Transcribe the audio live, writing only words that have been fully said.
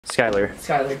Skylar.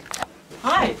 Skylar.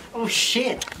 Hi. Oh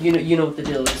shit. You know what the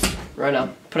deal is. Right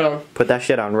now. Put it on. Put that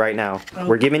shit on right now. Oh.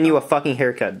 We're giving you a fucking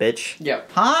haircut, bitch.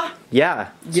 Yep. Huh? Yeah.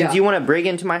 Since you want to break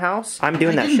into my house, I'm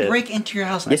doing that shit. I didn't break into your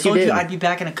house. Yes, I told you did. I'd be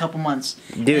back in a couple months.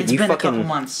 Dude, it's you been fucking. a couple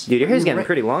months. Dude, your hair's getting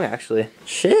pretty long, actually.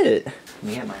 Shit. Let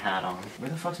me get my hat on. Where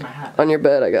the fuck's my hat? On your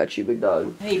bed, I got you, big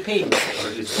dog. Hey, Peyton.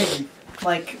 Peyton.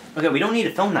 Like. Okay, we don't need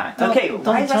to film that. Don't, okay, don't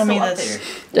why is tell that me still up that's.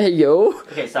 there? Hey, yo.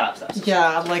 Okay, stop.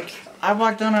 Yeah, like I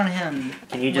walked down on him.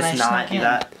 Can you when I just not snuck do in.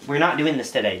 that? We're not doing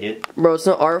this today, dude. Bro, it's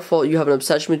not our fault you have an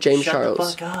obsession with James Charles.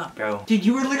 Shut the fuck up, bro. Dude,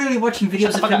 you were literally watching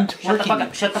videos of him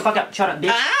twerking. Shut the fuck up, bitch.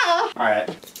 Ah!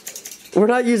 Alright. We're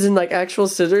not using like actual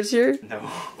scissors here? No.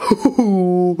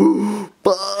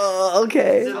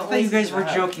 Okay. I thought you guys were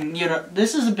joking. You know,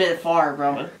 this is a bit far,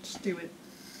 bro. What? Just do it.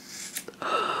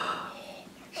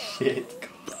 Shit.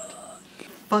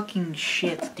 Fucking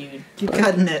shit, dude. Keep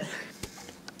cutting it.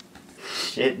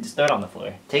 Shit, just throw it on the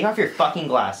floor. Take off your fucking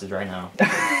glasses right now.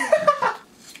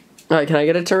 Alright, can I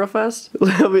get a turn real fast?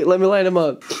 let me line him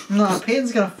up. No,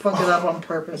 Peyton's gonna fuck it up on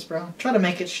purpose, bro. Try to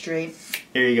make it straight.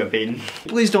 Here you go, Peyton.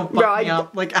 Please don't fuck me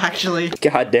up, like actually.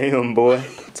 God damn, boy.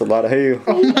 It's a lot of hair.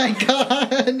 Oh my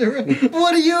god!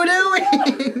 What are you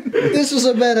doing? This was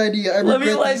a bad idea. I Let me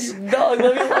regret line this. you, dog,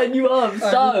 let me line you up.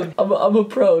 Stop. I'm a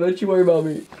pro, don't you worry about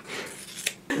me.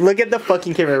 Look at the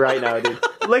fucking camera right now, dude.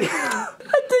 Look.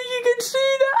 I think you can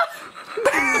see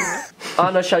that. Oh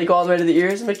no, shall you go all the way to the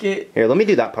ears, Mickey? Here, let me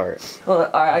do that part. Hold on,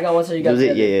 alright, I got one so you got Does the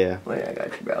it? other. Yeah. Wait, I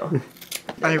got you, bro.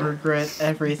 I regret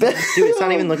everything. Dude, it's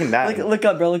not even looking bad. Look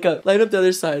up, bro, look up. Line up the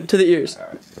other side, to the ears.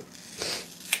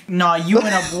 Nah, you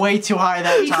went up way too high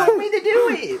that You time. told me to do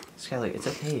it. Skylar, it's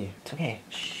okay. It's okay.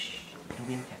 Shh.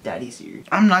 Daddy's here.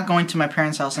 I'm not going to my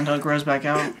parents' house until it grows back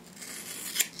out.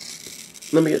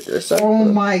 Let me get this side. Oh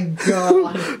my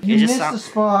god. You just missed the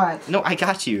spot. No, I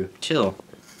got you. Chill.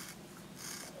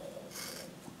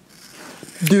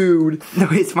 Dude. No,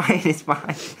 it's fine. It's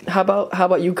fine. How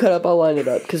about you cut up, I'll line it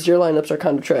up, because your lineups are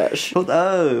kind of trash. Hold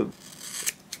up.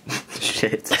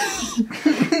 Shit.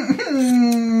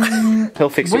 He'll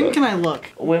fix it. When can I look?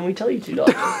 When we tell you to,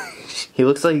 dog. He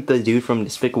looks like the dude from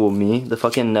Despicable Me, the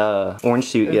fucking orange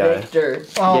suit guy. Victor.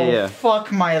 Oh, Yeah.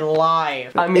 fuck my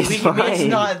life. I mean, It's fine. It's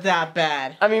not that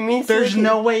bad. I mean, me There's too.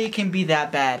 no way it can be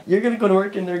that bad. You're gonna go to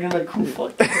work and they're gonna be like, who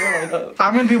fucked the hairline up?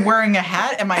 I'm gonna be wearing a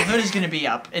hat and my hood is gonna be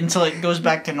up until it goes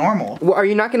back to normal. Well, are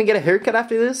you not gonna get a haircut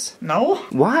after this? No?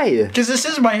 Why? Because this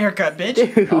is my haircut, bitch.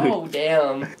 Dude. Oh,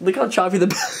 damn. Look how choppy the...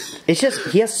 It's just,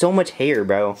 he has so much hair,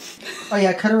 bro. Oh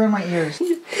yeah, cut around my ears.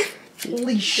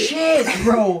 Holy shit,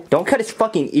 bro. Don't cut his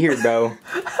fucking ear, bro.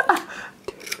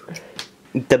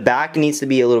 The back needs to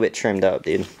be a little bit trimmed up,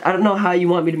 dude. I don't know how you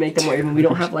want me to make them more even. We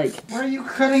don't have, like... Why are you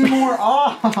cutting more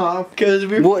off? Because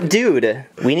we're... Well, dude,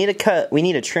 we need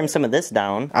to trim some of this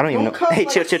down. I don't even know. Hey,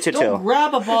 chill. Don't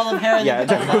grab a ball of hair and Yeah,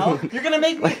 cut it out.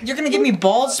 You're gonna give me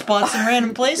bald spots in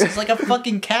random places like a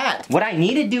fucking cat. What I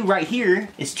need to do right here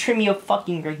is trim you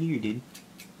fucking right here, dude.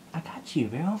 I got you,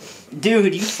 bro.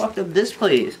 Dude, you fucked up this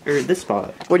place. Or this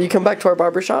spot. Would you come back to our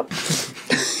barbershop?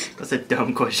 That's a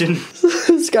dumb question.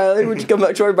 Skylar, would you come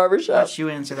back to our barbershop? Let you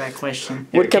answer that question.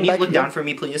 Here, Would can come you back look again? down for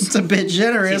me, please? It's a bit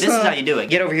generous, See, this is how you do it.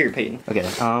 Get over here, Peyton. Okay,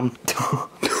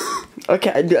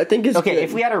 Okay, I think it's Okay, good.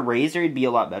 if we had a razor, it'd be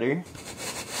a lot better.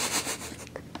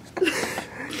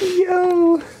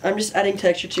 Yo. I'm just adding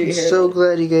texture to your hair. So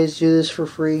glad you guys do this for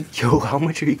free. Yo, how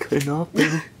much are you cutting off, bro?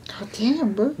 God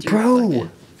damn, bro. Bro.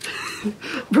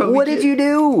 Bro, What did you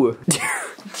do?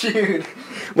 Dude.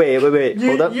 Wait.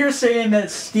 Hold up. You're saying that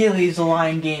Steeley's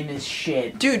line game is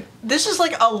shit. Dude, this is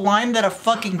like a line that a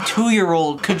fucking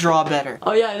 2-year-old could draw better.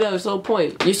 Oh yeah, that was the whole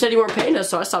point. You said you weren't paying us,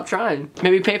 so I stopped trying.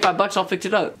 Maybe pay $5, I'll fix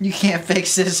it up. You can't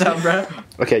fix this up, bro.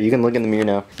 Okay, you can look in the mirror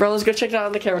now. Bro, let's go check it out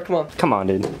on the camera, come on. Come on,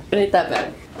 dude. It ain't that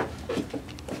bad.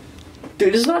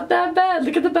 Dude, it's not that bad.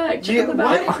 Look at the back. Check out the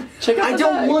back. What? Check out I the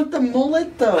don't back. want the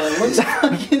mullet though. It looks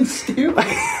fucking stupid.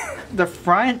 The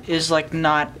front is like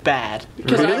not bad.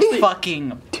 Because The actually-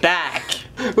 fucking back.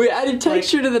 We added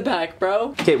texture to the back, bro.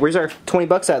 Okay, where's our 20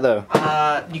 bucks at, though?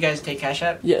 You guys take Cash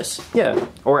App? Yes. Yeah,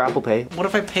 or Apple Pay. What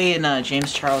if I pay in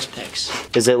James Charles pics?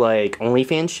 Is it like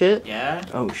OnlyFans shit? Yeah?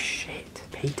 Oh shit,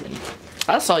 Peyton.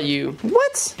 I saw you.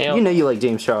 What? Hell. You know you like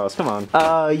James Charles. Come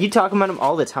on. You talk about him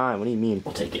all the time. What do you mean?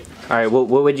 We'll take it. All right. What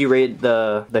would you rate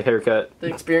the haircut? The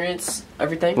experience,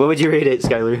 everything. What would you rate it,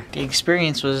 Skylar? The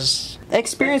experience was...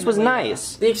 Experience was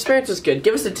nice. The experience was good.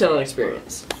 Give us a 10 on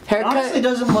experience. Haircut. Honestly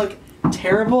doesn't look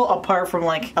terrible apart from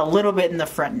like a little bit in the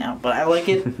front now, but I like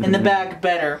it in the back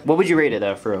better. What would you rate it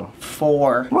though, for real?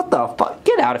 4. What the fuck?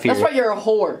 Get out of here. That's why you're a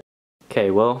whore. Okay,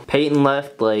 well, Peyton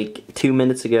left like 2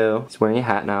 minutes ago. He's wearing a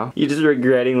hat now. You're just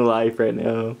regretting life right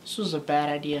now. This was a bad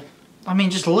idea. I mean,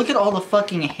 just look at all the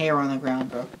fucking hair on the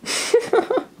ground, bro.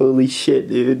 Holy shit,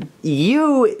 dude.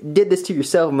 You did this to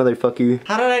yourself, motherfucker.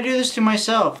 How did I do this to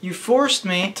myself? You forced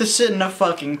me to sit in a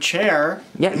fucking chair.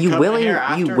 Yeah, you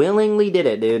willingly did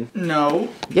it, dude. No.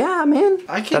 Yeah, man.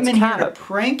 I came in here to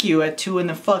prank you at 2 in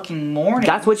the fucking morning.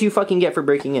 That's what you fucking get for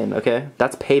breaking in, okay?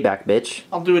 That's payback, bitch.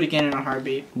 I'll do it again in a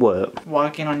heartbeat. What?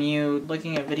 Walking on you,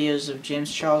 looking at videos of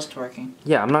James Charles twerking.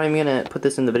 Yeah, I'm not even gonna put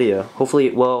this in the video.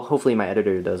 Hopefully my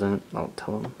editor doesn't. I'll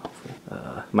tell him, hopefully.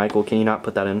 Michael, can you not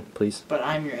put that in, please? But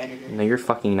I'm your editor. No, you're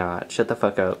fucking not. Shut the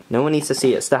fuck up. No one needs to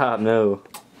see it. Stop, no.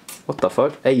 What the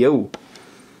fuck? Hey, yo.